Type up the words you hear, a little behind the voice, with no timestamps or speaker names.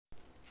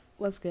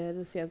What's good?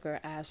 It's your girl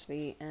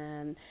Ashley,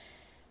 and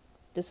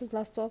this is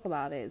Let's Talk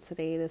About It.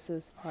 Today, this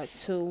is part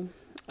two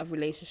of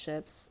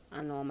relationships.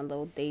 I know I'm a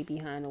little day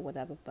behind or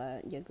whatever,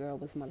 but your girl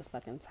was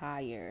motherfucking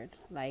tired.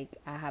 Like,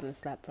 I haven't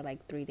slept for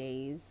like 3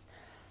 days.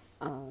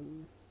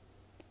 Um,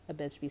 a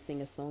bitch be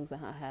singing songs in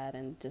her head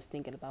and just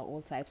thinking about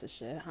all types of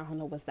shit. I don't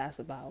know what that's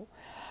about.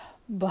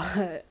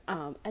 But,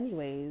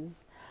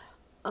 let's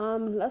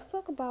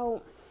talk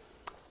about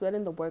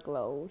splitting the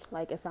workload.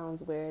 Like, it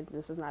sounds weird.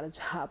 This is not a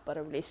job, but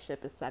a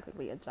relationship is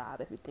technically a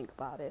job if you think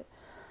about it.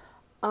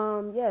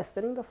 Yeah,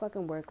 splitting the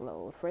fucking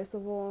workload. First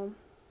of all,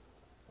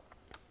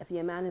 if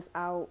your man is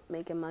out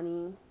making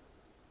money,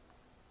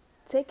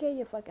 take care of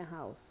your fucking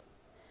house.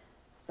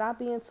 Stop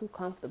being too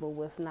comfortable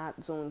with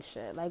not doing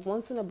shit. Like,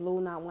 once in a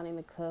blue, not wanting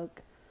to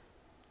cook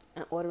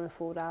and ordering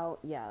food out,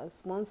 yes.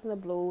 Once in a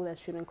blue,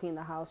 that you didn't clean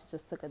the house, you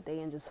just took a day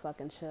and just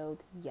fucking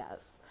chilled,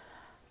 yes.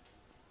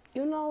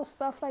 You know,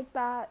 stuff like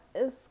that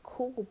is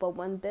cool, but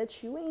when,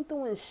 bitch, you ain't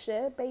doing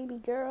shit, baby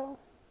girl,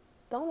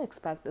 don't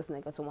expect this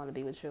nigga to want to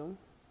be with you.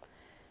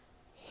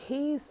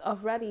 He's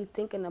already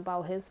thinking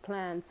about his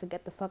plan to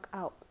get the fuck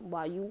out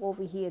while you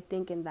over here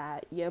thinking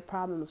that your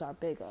problems are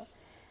bigger.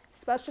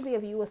 Especially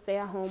if you a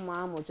stay-at-home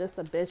mom or just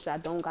a bitch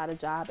that don't got a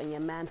job and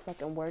your man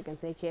fucking work and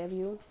take care of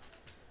you.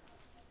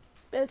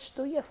 Bitch,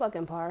 do your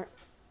fucking part.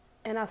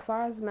 And as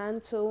far as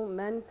men too,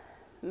 men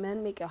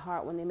make it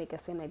hard when they make it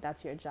seem like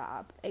that's your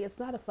job. It's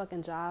not a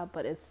fucking job,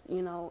 but it's,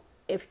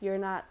 if you're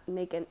not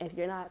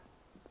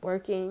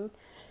working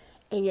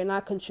and you're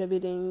not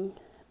contributing,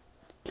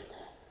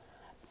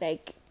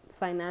 like,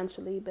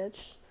 financially,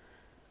 bitch,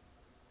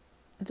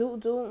 do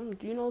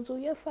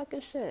your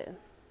fucking shit.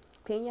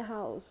 Clean your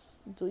house,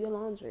 do your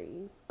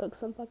laundry, cook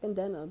some fucking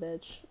dinner,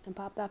 bitch, and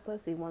pop that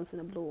pussy once in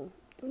a blue.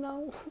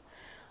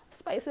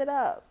 Spice it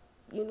up.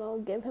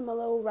 Give him a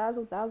little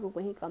razzle dazzle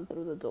when he come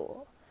through the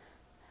door.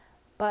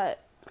 But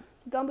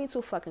don't be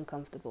too fucking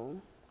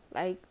comfortable.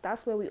 Like,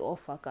 that's where we all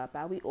fuck up.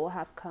 That we all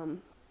have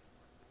come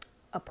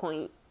a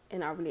point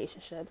in our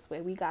relationships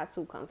where we got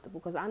too comfortable.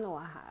 Because I know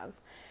I have.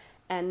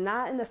 And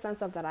not in the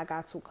sense of that I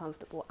got too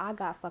comfortable. I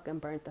got fucking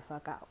burnt the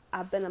fuck out.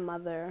 I've been a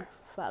mother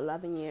for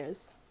 11 years.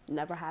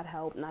 Never had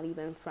help. Not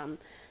even from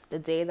the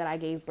day that I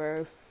gave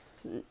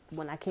birth.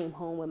 When I came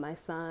home with my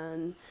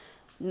son.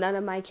 None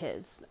of my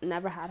kids.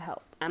 Never had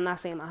help. I'm not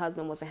saying my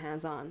husband wasn't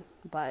hands-on.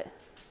 But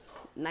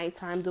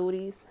nighttime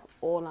duties,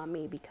 all on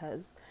me.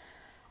 Because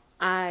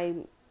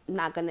I'm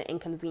not going to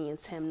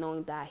inconvenience him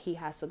knowing that he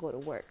has to go to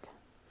work.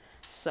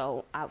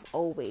 So I've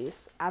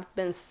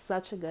been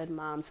such a good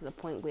mom to the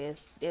point where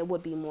there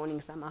would be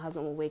mornings that my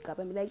husband would wake up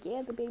and be like,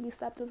 yeah, the baby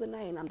slept through the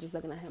night. And I'm just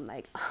looking at him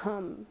like,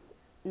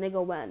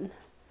 nigga, when?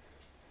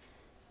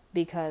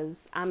 Because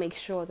I make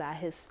sure that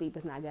his sleep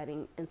is not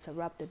getting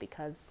interrupted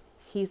because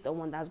he's the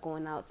one that's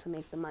going out to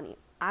make the money.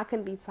 I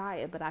can be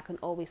tired, but I can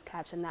always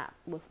catch a nap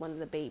with one of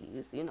the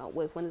babies,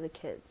 with one of the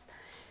kids.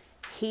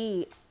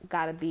 He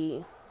got to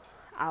be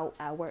out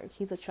at work.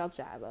 He's a truck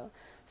driver.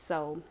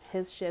 So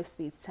his shifts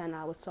be 10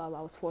 hours, 12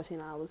 hours, 14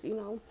 hours, He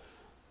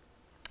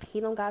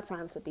don't got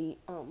time to be,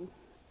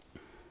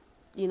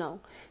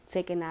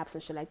 taking naps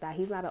and shit like that.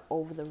 He's not an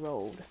over the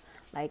road,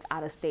 like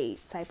out of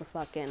state type of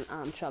fucking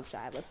truck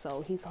driver.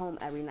 So he's home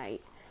every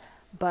night.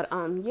 But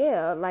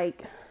yeah,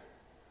 like,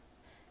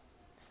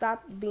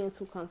 stop being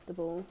too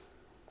comfortable.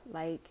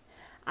 Like,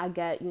 I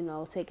get,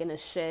 taking a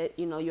shit.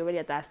 You're already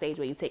at that stage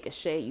where you take a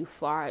shit, you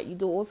fart, you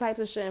do all types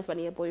of shit in front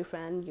of your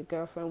boyfriend, your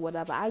girlfriend,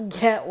 whatever. I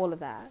get all of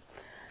that.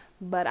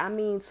 But I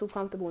mean too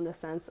comfortable in the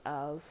sense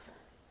of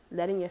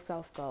letting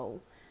yourself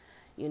go.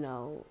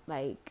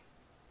 Like,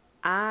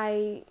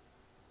 my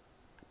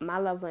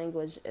love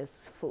language is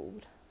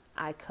food.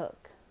 I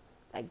cook.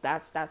 Like,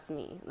 that's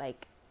me.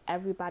 Like,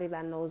 everybody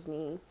that knows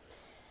me,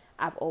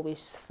 I've always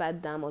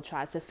fed them or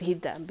tried to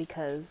feed them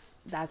because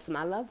that's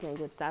my love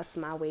language. That's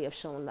my way of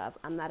showing love.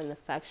 I'm not an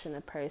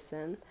affectionate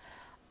person.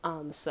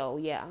 So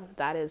yeah,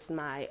 that is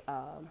my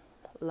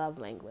love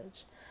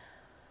language.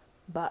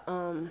 But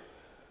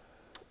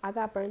I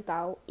got burnt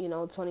out.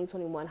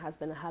 2021 has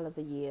been a hell of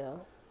a year.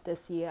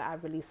 This year I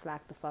really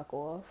slacked the fuck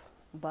off.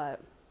 But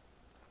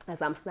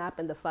as I'm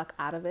snapping the fuck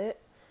out of it,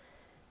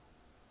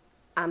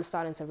 I'm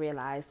starting to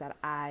realize that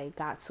I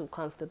got too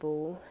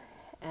comfortable.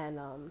 And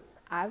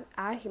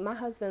my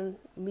husband,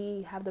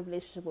 we have the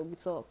relationship where we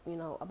talk,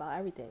 about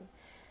everything.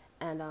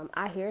 And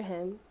I hear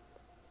him.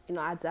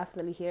 I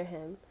definitely hear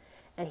him.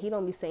 And he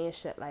don't be saying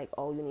shit like,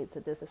 oh, you need to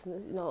this, this,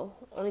 and this.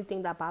 Only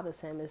thing that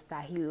bothers him is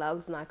that he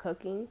loves my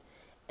cooking.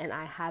 And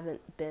I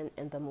haven't been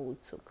in the mood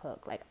to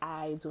cook. Like,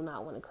 I do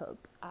not want to cook.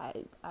 I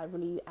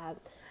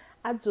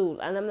do.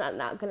 And I'm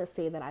not going to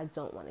say that I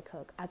don't want to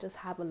cook. I just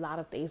have a lot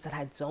of days that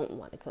I don't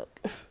want to cook.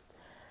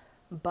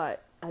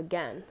 But,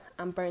 again,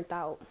 I'm burnt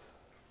out.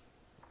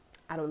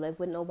 I don't live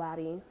with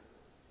nobody.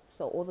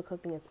 So all the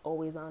cooking is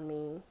always on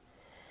me.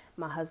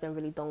 My husband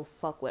really don't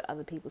fuck with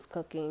other people's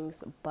cookings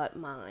but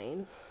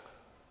mine.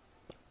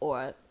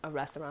 Or a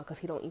restaurant because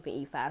he don't even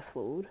eat fast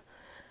food.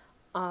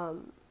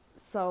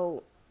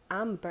 So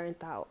I'm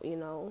burnt out,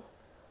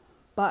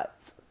 But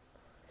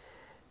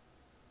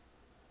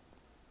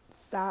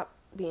Stop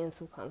being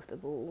too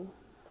comfortable.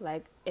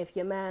 Like, if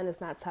your man is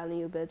not telling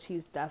you, bitch,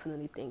 he's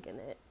definitely thinking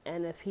it.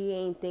 And if he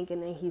ain't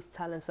thinking it, he's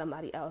telling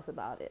somebody else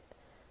about it.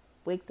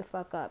 Wake the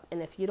fuck up.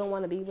 And if you don't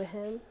want to be with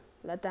him,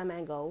 let that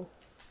man go,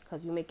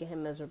 because you're making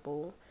him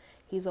miserable.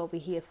 He's over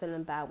here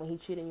feeling bad when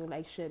he's treating you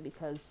like shit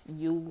because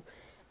you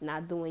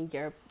not doing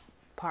your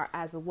part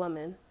as a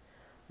woman,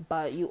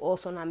 but you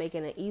also not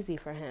making it easy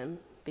for him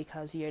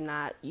because you're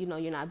not,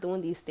 you're not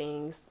doing these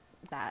things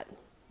that,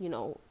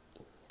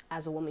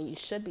 as a woman you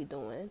should be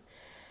doing.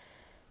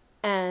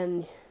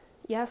 And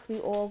yes, we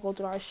all go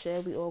through our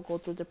shit. We all go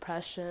through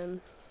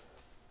depression.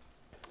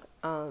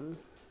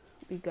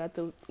 We get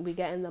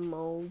in the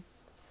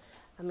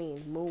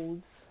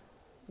moods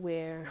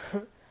where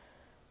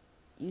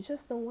you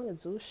just don't want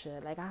to do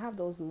shit. Like, I have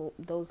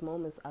those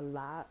moments a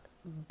lot,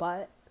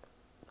 but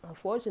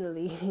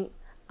unfortunately,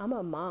 I'm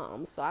a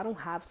mom, so I don't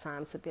have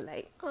time to be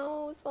like,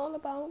 oh, it's all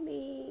about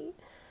me.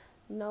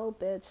 No,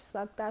 bitch,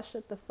 suck that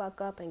shit the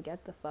fuck up and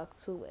get the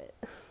fuck to it.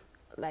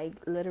 Like,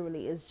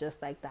 literally, it's just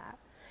like that.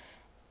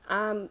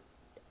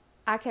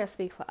 I can't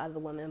speak for other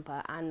women,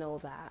 but I know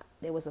that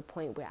there was a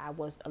point where I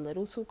was a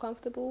little too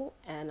comfortable,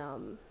 and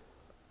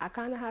I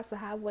kind of had to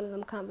have one of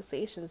them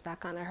conversations that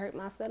kind of hurt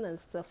my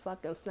feelings to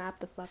fucking snap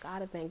the fuck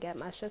out of it and get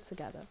my shit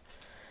together.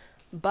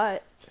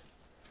 But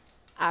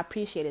I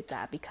appreciated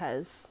that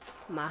because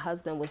my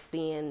husband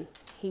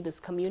he was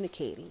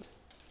communicating.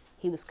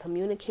 He was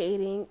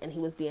communicating and he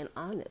was being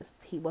honest.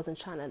 He wasn't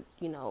trying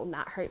to,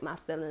 not hurt my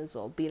feelings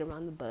or beat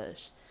around the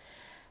bush.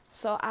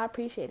 So I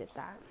appreciated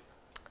that.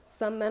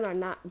 Some men are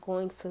not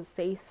going to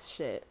say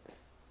shit,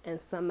 and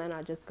some men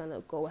are just going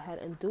to go ahead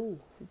and do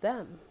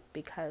them,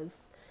 because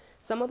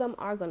some of them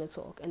are going to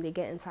talk and they're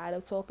getting tired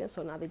of talking,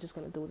 so now they're just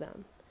going to do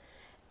them.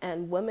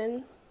 And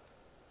women,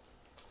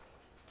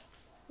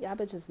 y'all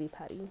bitches be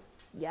petty.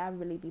 Y'all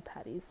really be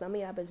petty. Some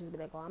of y'all bitches be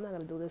like, oh, I'm not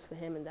going to do this for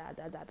him and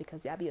that,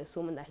 because y'all be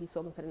assuming that he's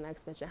talking to the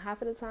next bitch. And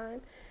half of the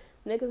time,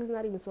 niggas is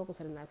not even talking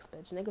to the next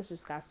bitch. Niggas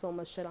just got so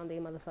much shit on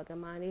their motherfucking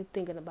mind. They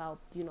thinking about,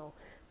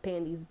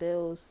 paying these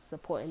bills,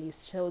 supporting these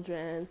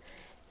children,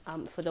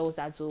 for those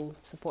that do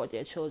support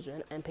their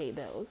children and pay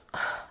bills.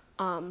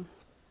 Or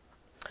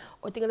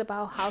thinking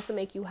about how to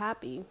make you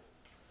happy,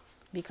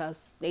 because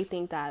they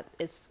think that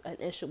it's an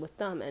issue with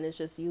them, and it's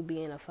just you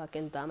being a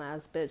fucking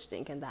dumbass bitch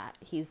thinking that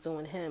he's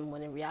doing him,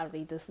 when in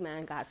reality this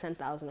man got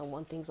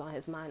 10,001 things on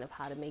his mind of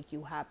how to make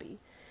you happy.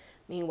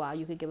 Meanwhile,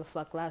 you could give a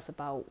fuck less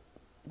about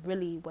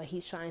really what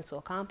he's trying to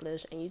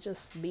accomplish, and you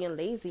just being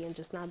lazy and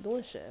just not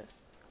doing shit.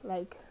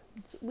 Like,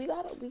 we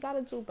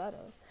gotta do better.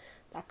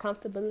 That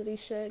comfortability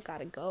shit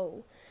gotta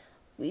go.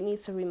 We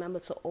need to remember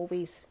to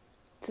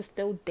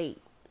still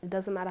date. It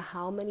doesn't matter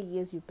how many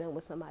years you've been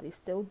with somebody,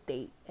 still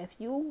date. If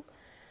you,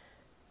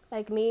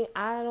 like me,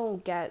 I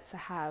don't get to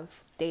have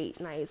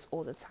date nights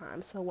all the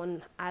time. So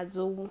when I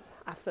do,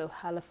 I feel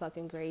hella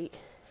fucking great.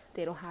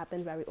 They don't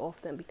happen very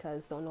often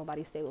because don't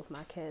nobody stay with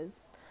my kids.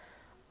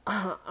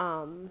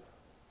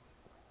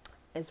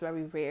 It's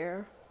very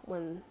rare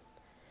when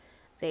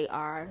they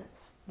are,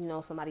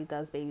 somebody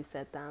does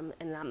babysit them.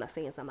 And I'm not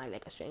saying somebody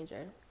like a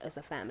stranger, it's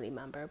a family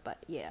member, but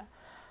yeah.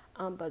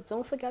 But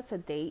don't forget to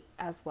date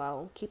as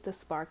well. Keep the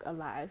spark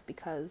alive,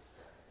 because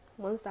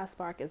once that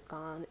spark is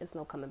gone, it's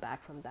no coming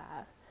back from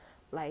that.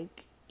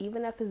 Like,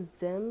 even if it's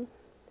dim,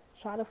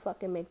 try to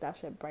fucking make that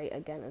shit bright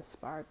again and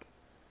spark.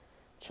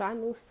 Try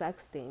new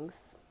sex things,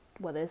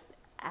 whether it's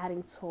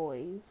adding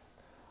toys,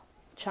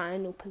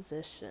 trying new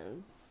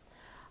positions,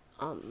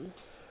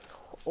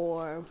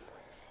 or,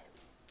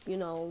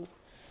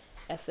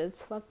 if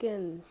it's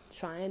fucking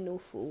trying new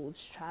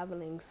foods,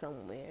 traveling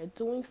somewhere,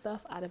 doing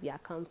stuff out of your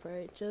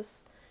comfort, just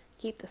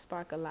keep the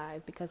spark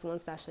alive, because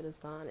once that shit is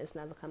gone, it's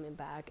never coming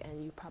back,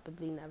 and you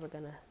probably never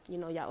gonna,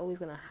 y'all always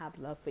gonna have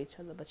love for each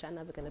other, but y'all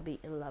never gonna be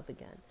in love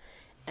again.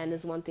 And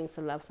it's one thing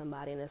to love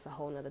somebody, and it's a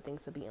whole other thing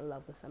to be in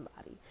love with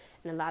somebody.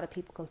 And a lot of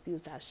people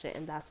confuse that shit,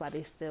 and that's why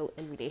they still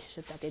in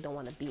relationships that they don't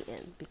want to be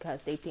in,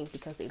 because they think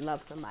because they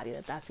love somebody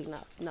that that's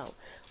enough. No,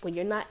 when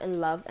you're not in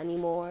love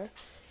anymore,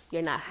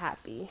 you're not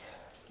happy.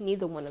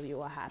 Neither one of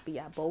you are happy.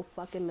 Y'all both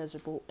fucking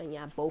miserable, and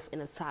y'all both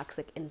in a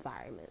toxic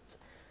environment.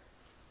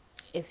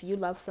 If you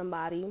love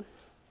somebody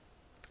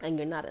and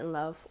you're not in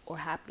love or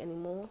happy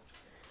anymore,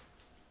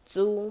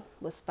 do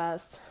what's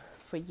best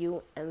for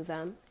you and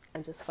them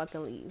and just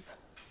fucking leave.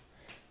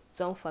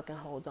 Don't fucking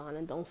hold on,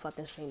 and don't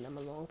fucking string them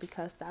along,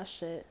 because that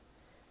shit,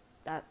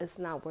 that it's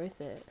not worth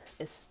it.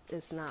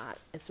 It's not.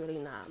 It's really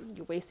not.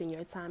 You're wasting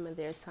your time and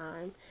their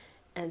time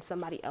and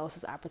somebody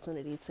else's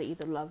opportunity to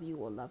either love you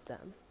or love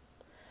them.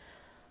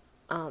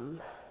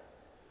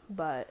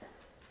 But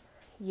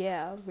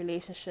yeah,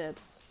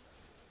 relationships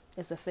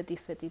is a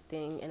 50-50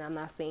 thing, and I'm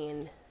not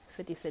saying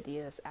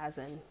 50-50 is as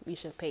in we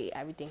should pay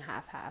everything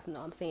half-half. No,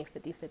 I'm saying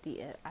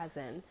 50-50 as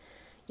in,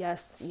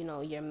 yes,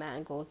 your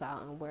man goes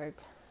out and work,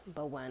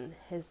 but when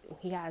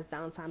he has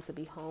downtime to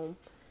be home,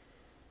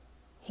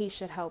 he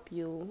should help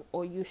you,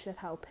 or you should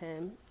help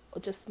him,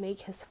 or just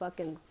make his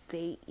fucking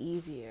day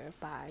easier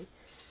by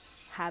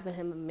having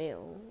him a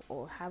meal,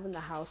 or having the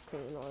house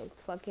clean, or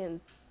fucking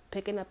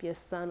picking up your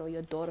son or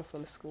your daughter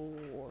from school,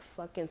 or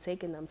fucking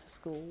taking them to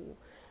school.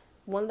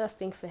 One less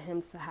thing for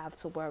him to have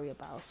to worry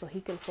about, so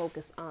he can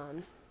focus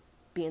on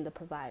being the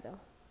provider.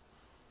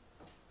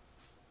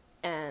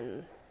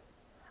 And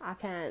I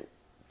can't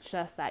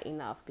stress that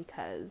enough,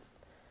 because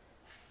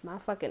my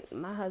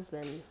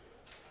husband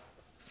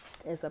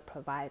is a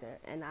provider,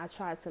 and I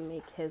try to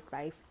make his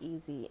life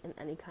easy in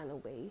any kind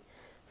of way.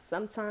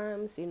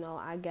 Sometimes,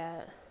 I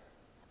get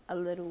a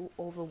little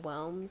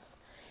overwhelmed,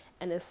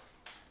 and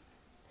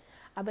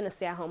I've been a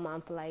stay-at-home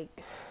mom for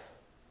like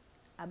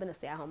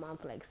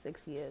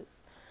 6 years.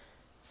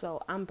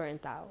 So I'm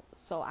burnt out.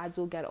 So I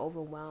do get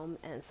overwhelmed,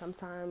 and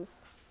sometimes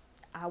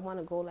I want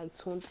to go like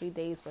 2 and 3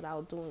 days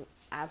without doing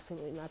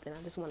absolutely nothing.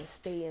 I just want to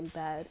stay in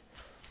bed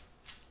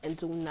and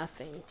do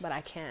nothing, but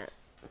I can't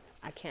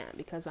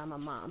because I'm a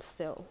mom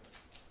still.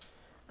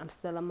 I'm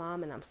still a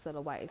mom and I'm still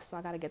a wife. So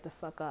I got to get the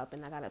fuck up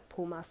and I got to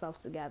pull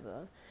myself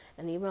together.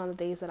 And even on the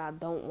days that I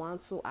don't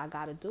want to, I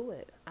got to do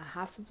it. I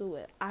have to do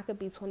it. I could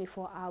be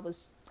 24 hours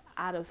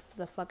out of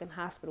the fucking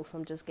hospital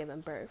from just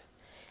giving birth.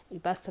 You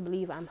best to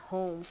believe I'm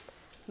home,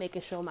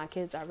 making sure my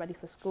kids are ready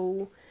for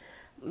school,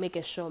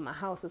 making sure my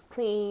house is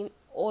clean,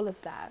 all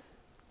of that.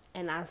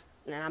 And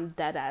I'm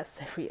dead ass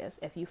serious.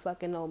 If you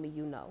fucking know me,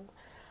 you know.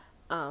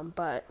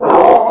 But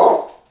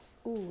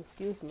ooh,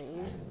 excuse me,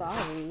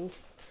 sorry.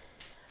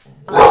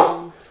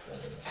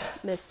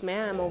 Miss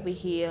Ma'am over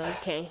here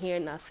can't hear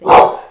nothing.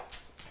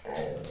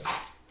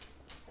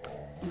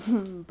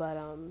 But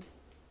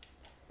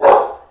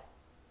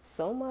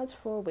so much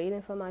for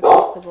waiting for my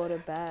kids to go to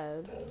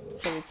bed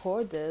to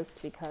record this,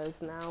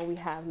 because now we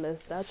have Miss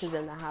Duchess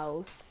in the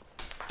house.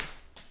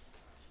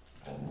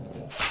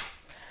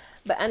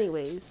 But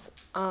anyways,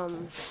 I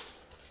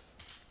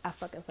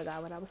fucking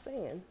forgot what I was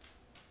saying.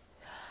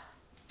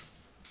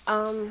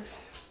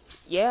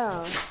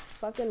 Yeah,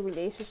 fucking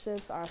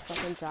relationships are a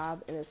fucking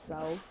job in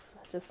itself.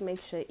 Just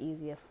make shit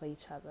easier for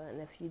each other.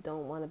 And if you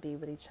don't want to be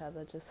with each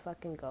other, just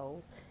fucking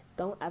go.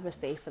 Don't ever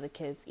stay for the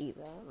kids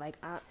either.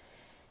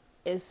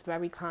 It's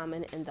very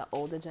common in the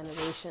older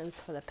generations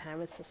for the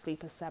parents to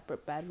sleep in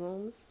separate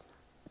bedrooms.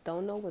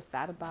 Don't know what's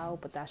that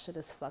about, but that shit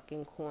is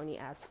fucking corny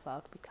as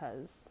fuck,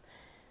 because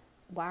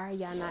why are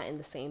y'all not in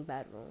the same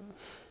bedroom?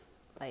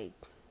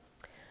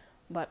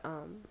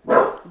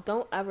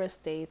 Don't ever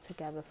stay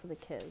together for the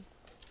kids.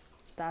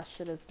 That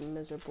shit is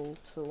miserable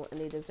too, and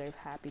they deserve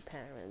happy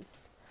parents.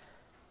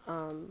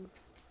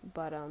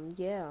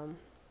 Yeah.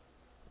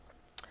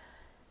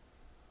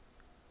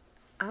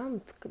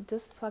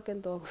 This fucking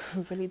dog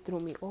really threw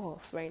me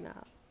off right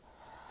now.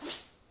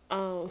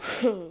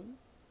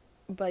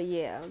 But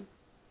yeah,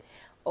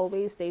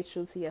 always stay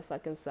true to your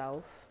fucking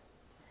self.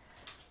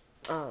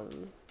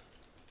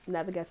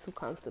 Never get too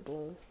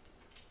comfortable.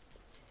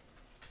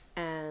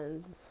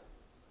 And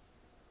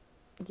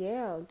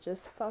yeah,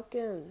 just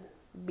fucking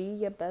be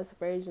your best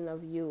version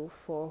of you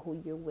for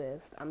who you're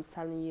with. I'm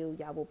telling you,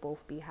 y'all will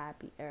both be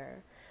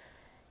happier.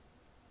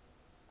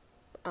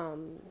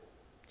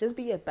 Just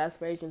be your best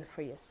version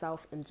for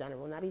yourself in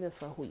general, not even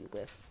for who you're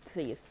with, for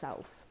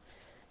yourself.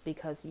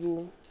 Because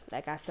you,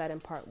 like I said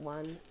in part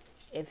 1,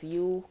 if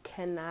you're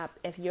not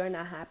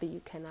happy,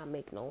 you cannot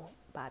make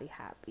nobody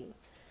happy.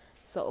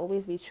 So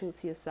always be true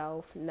to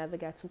yourself, never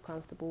get too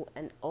comfortable,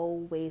 and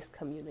always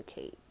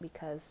communicate,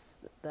 because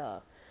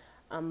the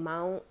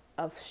amount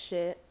of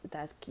shit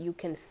that you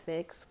can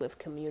fix with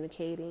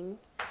communicating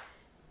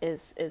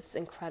it's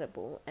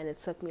incredible. And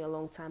it took me a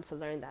long time to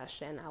learn that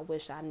shit, and I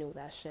wish I knew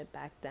that shit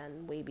back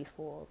then, way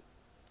before,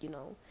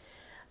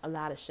 a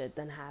lot of shit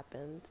then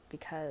happened,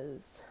 because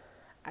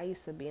I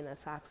used to be in a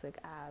toxic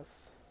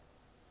ass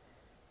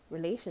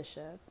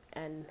relationship.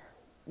 And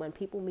when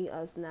people meet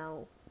us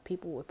now,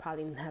 people would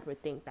probably never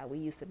think that we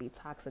used to be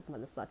toxic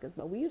motherfuckers,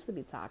 but we used to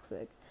be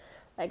toxic.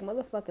 Like,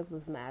 motherfuckers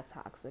was mad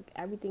toxic.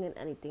 Everything and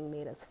anything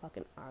made us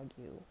fucking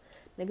argue.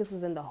 Niggas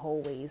was in the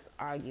hallways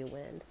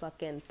arguing,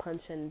 fucking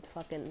punching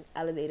fucking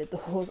elevator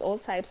doors, all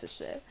types of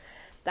shit.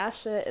 That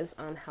shit is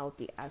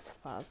unhealthy as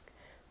fuck.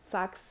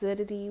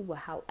 Toxicity,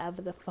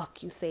 however the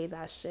fuck you say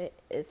that shit,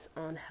 it's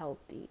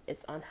unhealthy.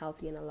 It's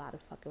unhealthy in a lot of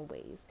fucking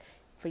ways.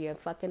 For your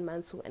fucking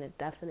mental, and it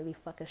definitely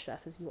fucking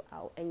stresses you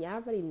out. And y'all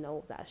already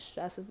know that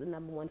stress is the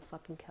number one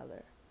fucking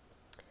killer.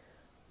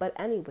 But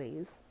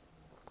anyways,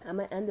 I'm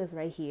gonna end this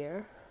right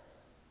here.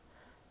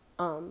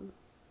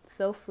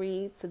 Feel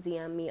free to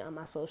DM me on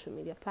my social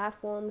media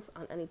platforms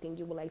on anything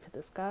you would like to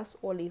discuss,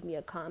 or leave me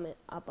a comment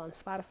up on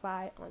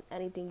Spotify on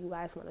anything you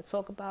guys want to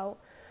talk about,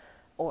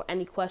 or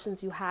any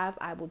questions you have.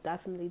 I will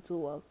definitely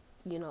do a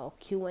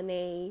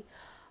Q&A.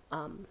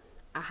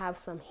 I have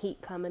some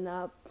heat coming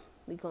up.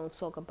 We're going to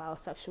talk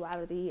about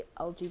sexuality,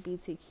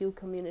 LGBTQ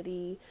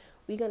community.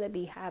 We're going to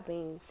be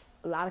having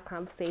a lot of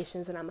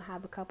conversations, and I'm going to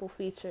have a couple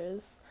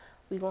features.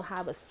 We're going to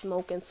have a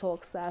smoke and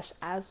talk sesh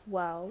as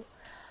well.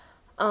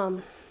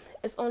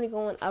 It's only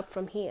going up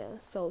from here.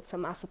 So to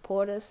my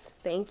supporters,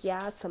 thank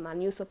y'all. To my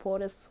new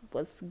supporters,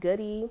 what's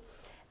goody?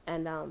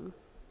 And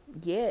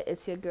yeah,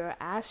 it's your girl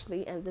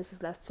Ashley, and this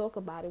is Let's Talk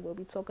About It. We'll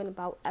be talking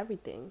about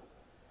everything.